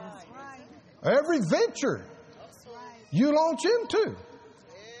not. Every venture you launch into.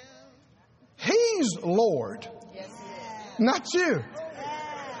 He's Lord, not you.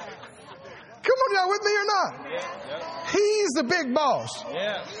 Come on, y'all with me or not? He's the big boss,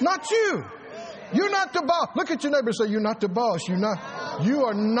 not you. You're not the boss. Look at your neighbor and say, you're not the boss. You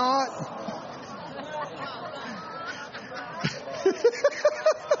are not.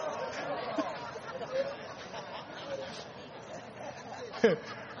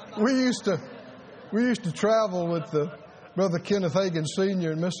 We used to travel with Brother Kenneth Hagin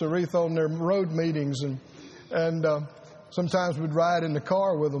Sr. and Miss Aretha on their road meetings, and sometimes we'd ride in the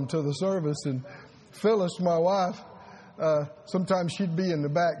car with them to the service. And Phyllis, my wife, sometimes she'd be in the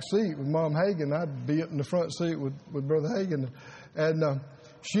back seat with Mom Hagin. I'd be up in the front seat with Brother Hagin, and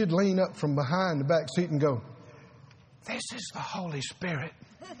she'd lean up from behind the back seat and go, "This is the Holy Spirit."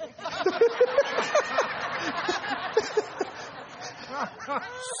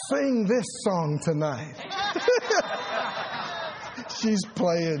 Sing this song tonight. She's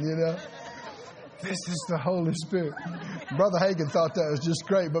playing, This is the Holy Spirit. Brother Hagin thought that was just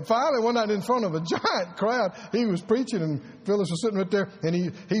great. But finally, one night in front of a giant crowd, he was preaching, and Phyllis was sitting right there, and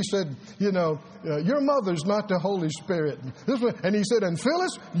he said, you know, your mother's not the Holy Spirit. And he said, and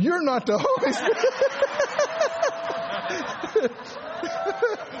Phyllis, you're not the Holy Spirit.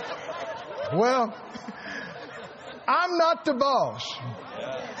 Well, I'm not the boss,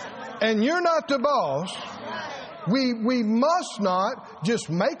 and you're not the boss. We must not just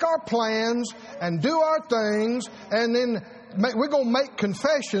make our plans and do our things, and then we're going to make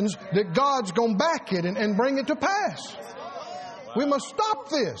confessions that God's going to back it and bring it to pass. We must stop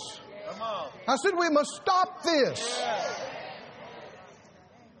this. I said we must stop this.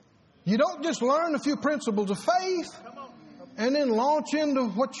 You don't just learn a few principles of faith and then launch into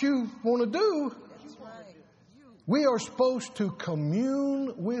what you want to do. We are supposed to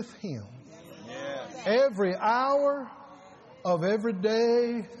commune with Him every hour of every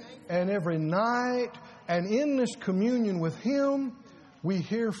day and every night. And in this communion with Him, we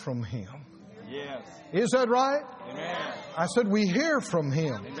hear from Him. Yes. Is that right? Amen. I said we hear from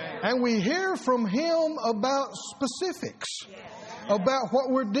Him. Amen. And we hear from Him about specifics, about what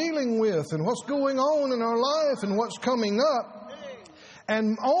we're dealing with and what's going on in our life and what's coming up.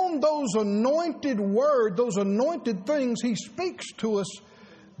 And on those anointed words, those anointed things He speaks to us,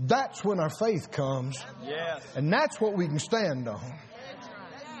 that's when our faith comes. Yes. And that's what we can stand on.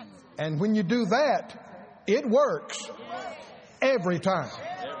 And when you do that, it works every time.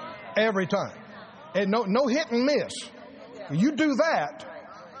 Every time. And no hit and miss. When you do that,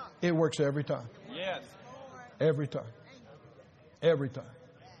 it works every time. Yes. Every time. Every time.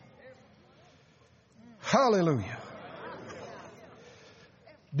 Hallelujah.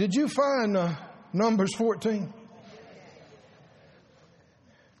 Did you find Numbers 14?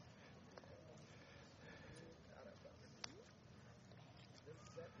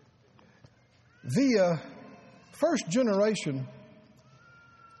 The first generation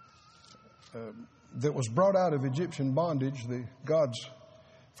that was brought out of Egyptian bondage, God's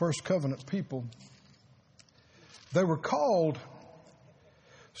first covenant people, they were called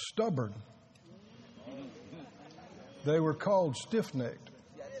stubborn. They were called stiff-necked.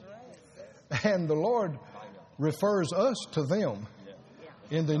 And the Lord refers us to them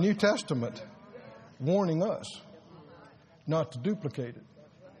in the New Testament, warning us not to duplicate it.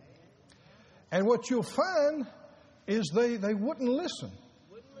 And what you'll find is they wouldn't listen.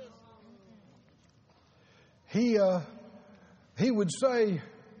 He would say,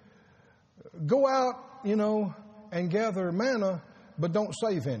 go out, and gather manna, but don't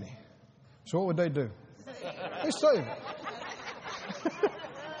save any. So what would they do? They save it.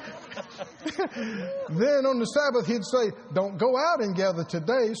 Then on the Sabbath, he'd say, don't go out and gather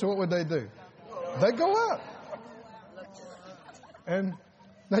today. So what would they do? They go out. And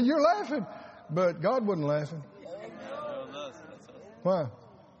now you're laughing, but God wasn't laughing. Why?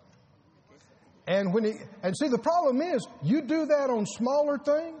 And see, the problem is, you do that on smaller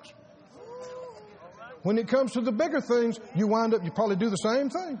things. When it comes to the bigger things, you probably do the same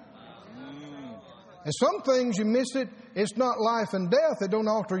thing. And some things you miss it. It's not life and death. It don't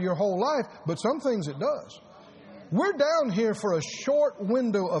alter your whole life. But some things it does. We're down here for a short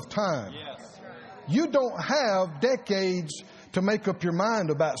window of time. You don't have decades to make up your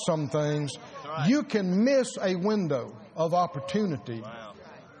mind about some things. You can miss a window of opportunity.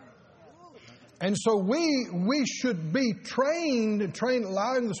 And so we should be trained,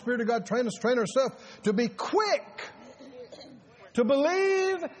 allowing the Spirit of God train ourselves to be quick to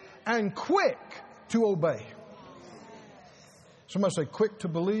believe and quick to obey. Somebody say quick to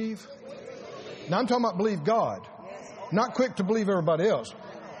believe. Now I'm talking about believe God. Not quick to believe everybody else.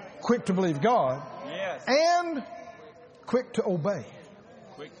 Quick to believe God. And quick to obey.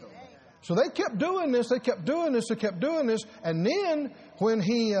 So they kept doing this. And then when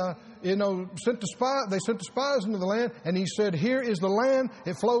He sent the spies into the land, and He said, here is the land.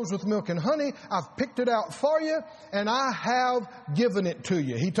 It flows with milk and honey. I've picked it out for you, and I have given it to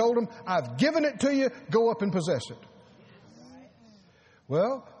you. He told them, I've given it to you. Go up and possess it.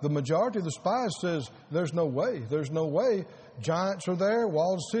 Well, the majority of the spies says, there's no way. There's no way. Giants are there,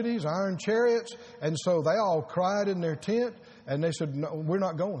 walled cities, iron chariots. And so they all cried in their tent, and they said, no, we're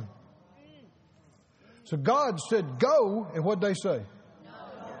not going. So God said, go. And what'd they say?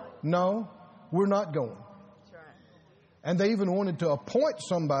 No, we're not going. And they even wanted to appoint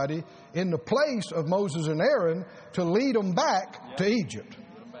somebody in the place of Moses and Aaron to lead them back to Egypt.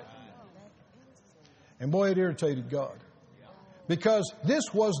 And boy, it irritated God. Because this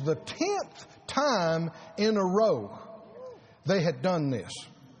was the 10th time in a row they had done this,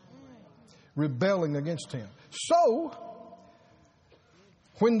 rebelling against Him. So,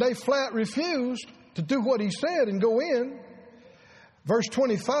 when they flat refused to do what he said and go in, verse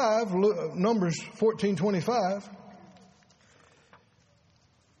 25, Numbers 14:25,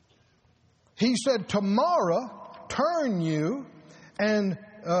 he said, tomorrow turn you and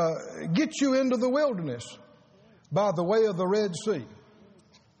get you into the wilderness by the way of the Red Sea.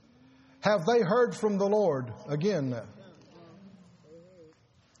 Have they heard from the Lord again now?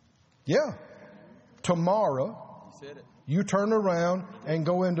 Yeah. Tomorrow, you turn around and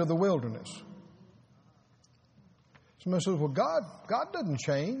go into the wilderness. Somebody says, well, God doesn't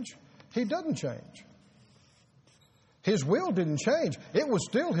change. He doesn't change. His will didn't change. It was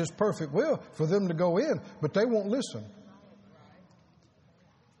still His perfect will for them to go in, but they won't listen.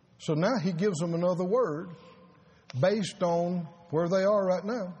 So now He gives them another word based on where they are right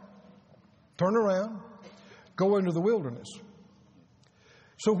now. Turn around, go into the wilderness.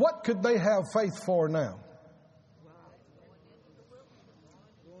 So what could they have faith for now?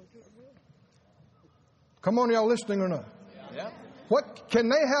 Come on, y'all listening or not? Yeah. What can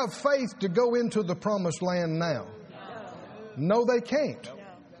they have faith to go into the promised land now? No, they can't.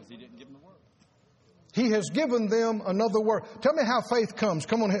 Because He didn't give them the word. He has given them another word. Tell me how faith comes.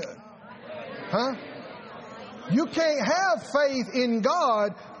 Come on here. Huh? You can't have faith in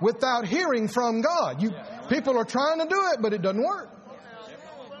God without hearing from God. People are trying to do it, but it doesn't work.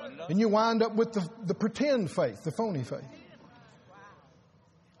 And you wind up with the pretend faith, the phony faith.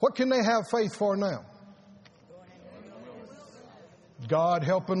 What can they have faith for now? God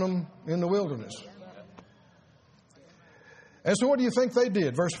helping them in the wilderness. And so what do you think they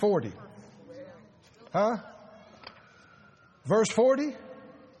did? Verse 40. Huh? Verse 40.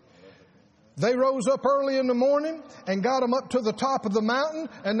 They rose up early in the morning and got them up to the top of the mountain,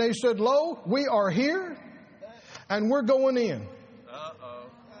 and they said, lo, we are here and we're going in.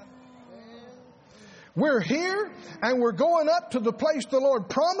 We're here and we're going up to the place the Lord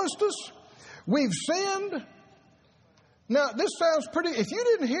promised us. We've sinned. Now, this sounds pretty. If you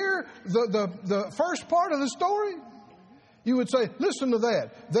didn't hear the first part of the story, you would say, listen to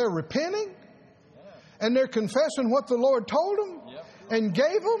that. They're repenting and they're confessing what the Lord told them and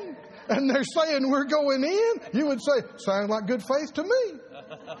gave them, and they're saying we're going in. You would say, sounds like good faith to me.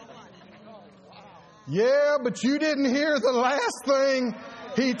 Yeah, but you didn't hear the last thing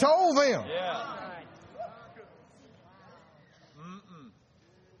He told them. Yeah.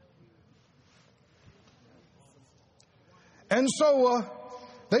 And so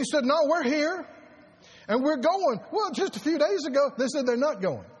they said, no, we're here and we're going. Well, just a few days ago, they said they're not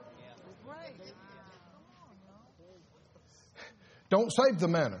going. Don't save the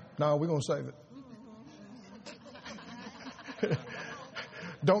manna. No, we're going to save it.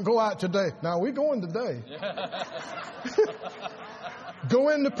 Don't go out today. No, we're going today. Go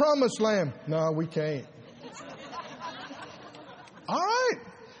in the promised land. No, we can't. All right.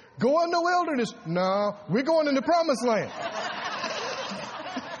 Go in the wilderness. No, we're going in the promised land.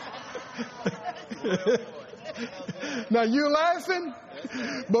 Now you laughing,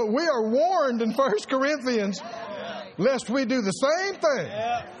 but we are warned in 1 Corinthians lest we do the same thing.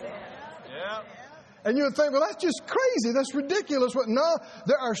 And you would think, well, that's just crazy. That's ridiculous. But no,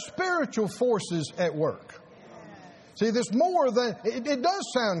 there are spiritual forces at work. See, there's more than, it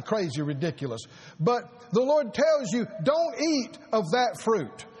does sound crazy, ridiculous. But the Lord tells you, don't eat of that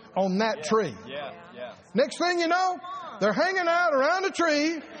fruit on that tree. Next thing you know, they're hanging out around a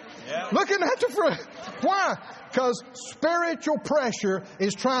tree, looking at the fruit. Why? Because spiritual pressure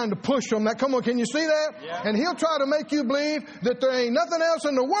is trying to push them. That, come on, can you see that? And he'll try to make you believe that there ain't nothing else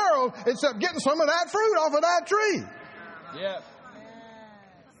in the world except getting some of that fruit off of that tree.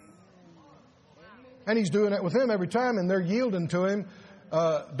 And he's doing that with them every time, and they're yielding to him.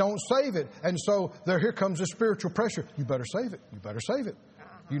 Don't save it. And so here comes the spiritual pressure. You better save it. You better save it.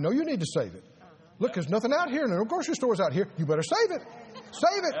 You know you need to save it. Look, there's nothing out here. No grocery stores out here. You better save it.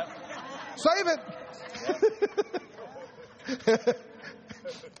 Save it. Save it.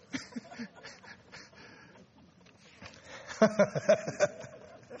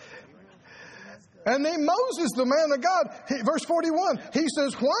 And then Moses, the man of God, verse 41, he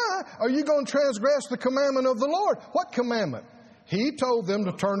says, why are you going to transgress the commandment of the Lord? What commandment? He told them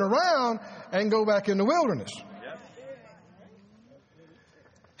to turn around and go back in the wilderness.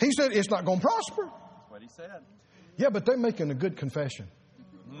 He said, it's not going to prosper. What he said. Yeah, but they're making a good confession.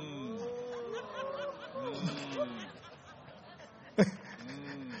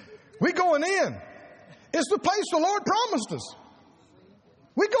 We're going in. It's the place the Lord promised us.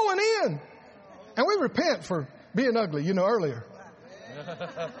 We're going in. And we repent for being ugly, earlier.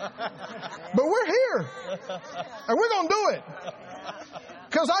 But we're here. And we're going to do it.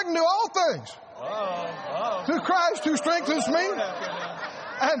 Because I can do all things through Christ who strengthens me.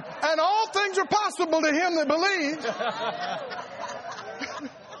 things are possible to him that believes.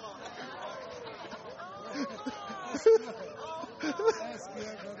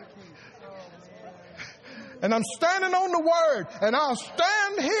 And I'm standing on the Word, and I'll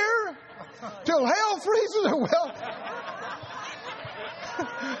stand here till hell freezes. Well,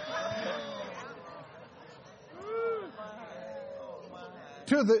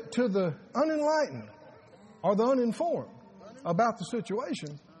 to the unenlightened or the uninformed about the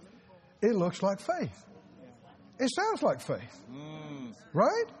situation, it looks like faith. It sounds like faith.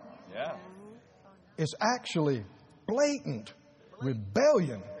 Right? Yeah. It's actually blatant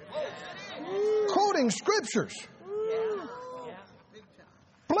rebellion. Quoting scriptures.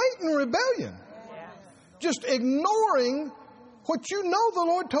 Blatant rebellion. Just ignoring what you know the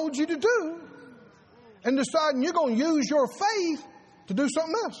Lord told you to do and deciding you're going to use your faith to do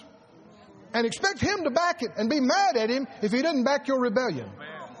something else. And expect Him to back it and be mad at Him if He didn't back your rebellion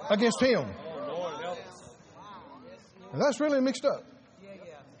against Him. And that's really mixed up.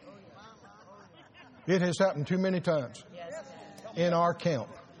 It has happened too many times in our camp.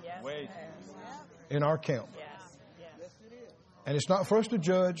 In our camp. And it's not for us to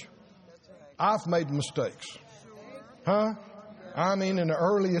judge. I've made mistakes. Huh? I mean, in the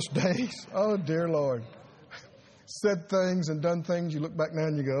earliest days. Oh, dear Lord. Said things and done things. You look back now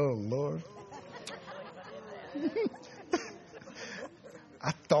and you go, oh, Lord.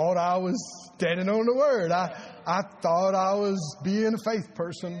 I thought I was standing on the Word. I thought I was being a faith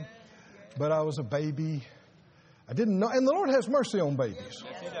person. But I was a baby. I didn't know. And the Lord has mercy on babies.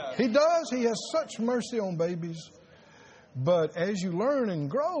 He does. He has such mercy on babies. But as you learn and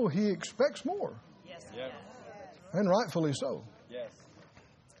grow, He expects more. And rightfully so.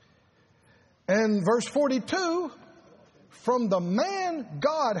 And verse 42, from the man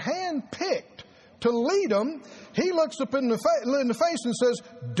God handpicked to lead them, He looks up in the face and says,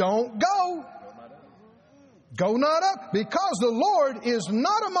 don't go. Go not up, because the Lord is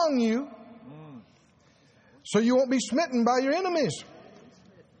not among you, so you won't be smitten by your enemies.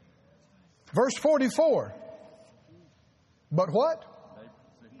 Verse 44. But what?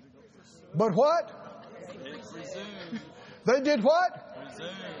 But what? They did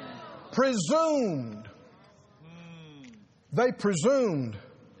what? Presumed. They presumed.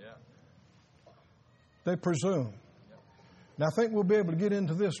 They presumed. Now, I think we'll be able to get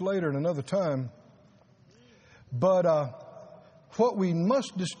into this later at another time. But what we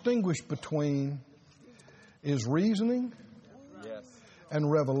must distinguish between is reasoning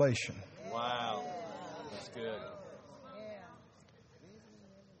and revelation. Wow. That's good.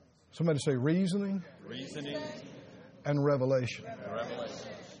 Somebody say reasoning. Reasoning and revelation. and revelation.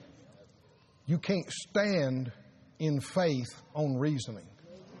 You can't stand in faith on reasoning.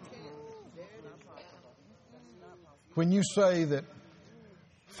 When you say that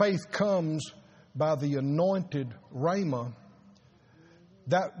faith comes by the anointed rhema,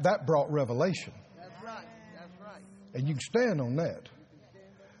 that brought revelation. That's right. And you can stand on that.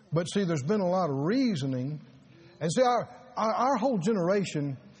 But see, there's been a lot of reasoning. And see, our whole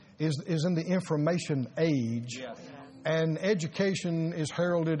generation is in the information age. Yes. And education is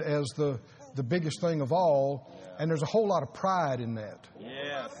heralded as the biggest thing of all. And there's a whole lot of pride in that.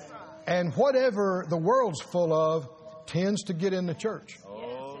 Yes. And whatever the world's full of tends to get in the church. Oh,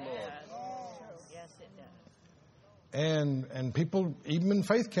 Lord. And people, even in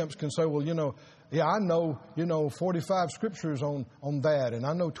faith camps, can say, well, I know, 45 scriptures on that, and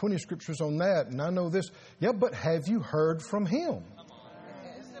I know 20 scriptures on that, and I know this. Yeah, but have you heard from Him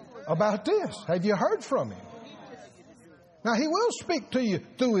about this? Have you heard from Him? Now, He will speak to you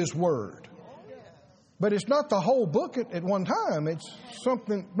through His Word. But it's not the whole book at one time. It's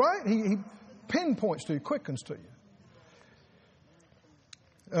something, right? He pinpoints to you, quickens to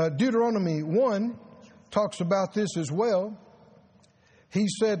you. Deuteronomy 1 talks about this as well. He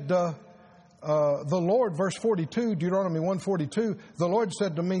said, the Lord, verse 42, Deuteronomy 1:42, the Lord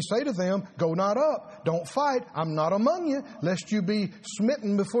said to me, say to them, go not up, don't fight, I'm not among you, lest you be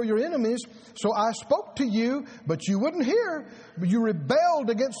smitten before your enemies. So I spoke to you, but you wouldn't hear. You rebelled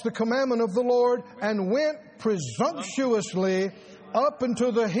against the commandment of the Lord and went presumptuously up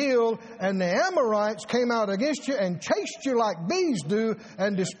into the hill, and the Amorites came out against you and chased you like bees do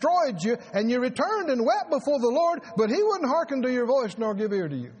and destroyed you, and you returned and wept before the Lord, but He wouldn't hearken to your voice nor give ear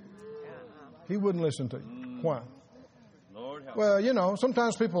to you. He wouldn't listen to you. Why? Lord help. Well,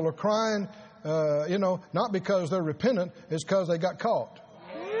 sometimes people are crying, not because they're repentant, it's because they got caught.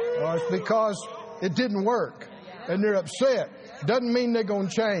 Or it's because it didn't work and they're upset. Doesn't mean they're going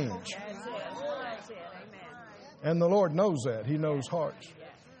to change. And the Lord knows that. He knows hearts.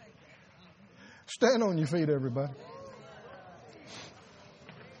 Stand on your feet, everybody.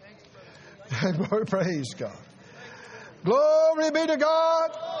 Praise God. Glory be to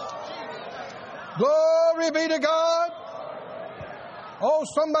God. Glory be to God. Oh,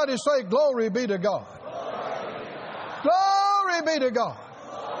 somebody say, glory be to God. Glory be to God.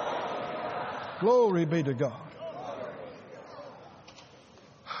 Glory be to God.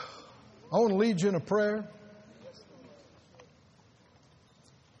 I want to lead you in a prayer.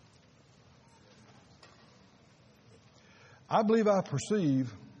 I believe I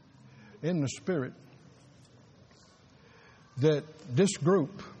perceive in the Spirit that this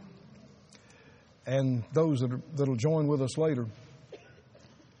group and those that'll join with us later,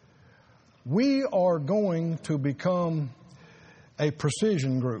 we are going to become a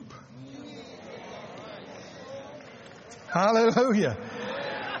precision group. Hallelujah.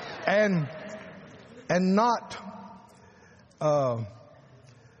 And not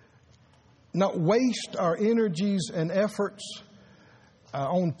waste our energies and efforts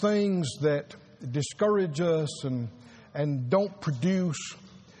on things that discourage us and don't produce,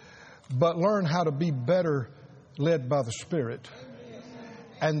 but learn how to be better led by the Spirit.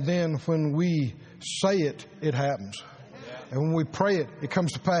 And then when we say it, it happens. And when we pray it, it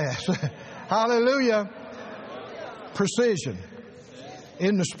comes to pass. Hallelujah. Precision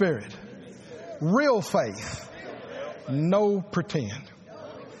in the Spirit. Real faith. No pretend.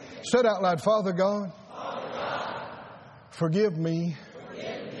 Say it out loud. Father God, forgive me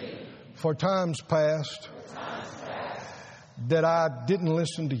for times past that I didn't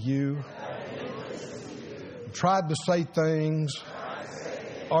listen to you, tried to say things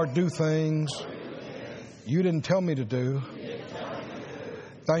or do things you didn't tell me to do.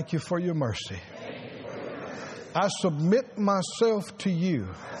 Thank you for your mercy. I submit myself to you.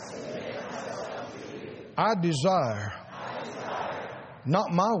 I desire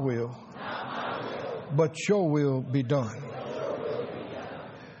not my will, but your will be done.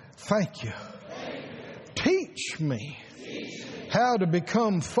 Thank you. Teach me how to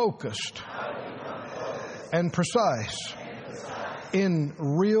become focused and precise in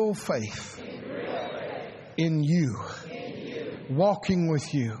real faith in you, walking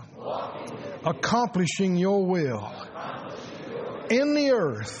with you, accomplishing your will in the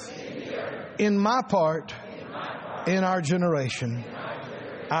earth, in my part, in our generation.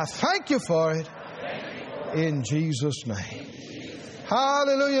 I thank you for it in Jesus' name.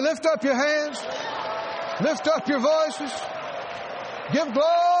 Hallelujah. Lift up your hands. Lift up your voices. Give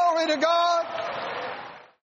glory to God.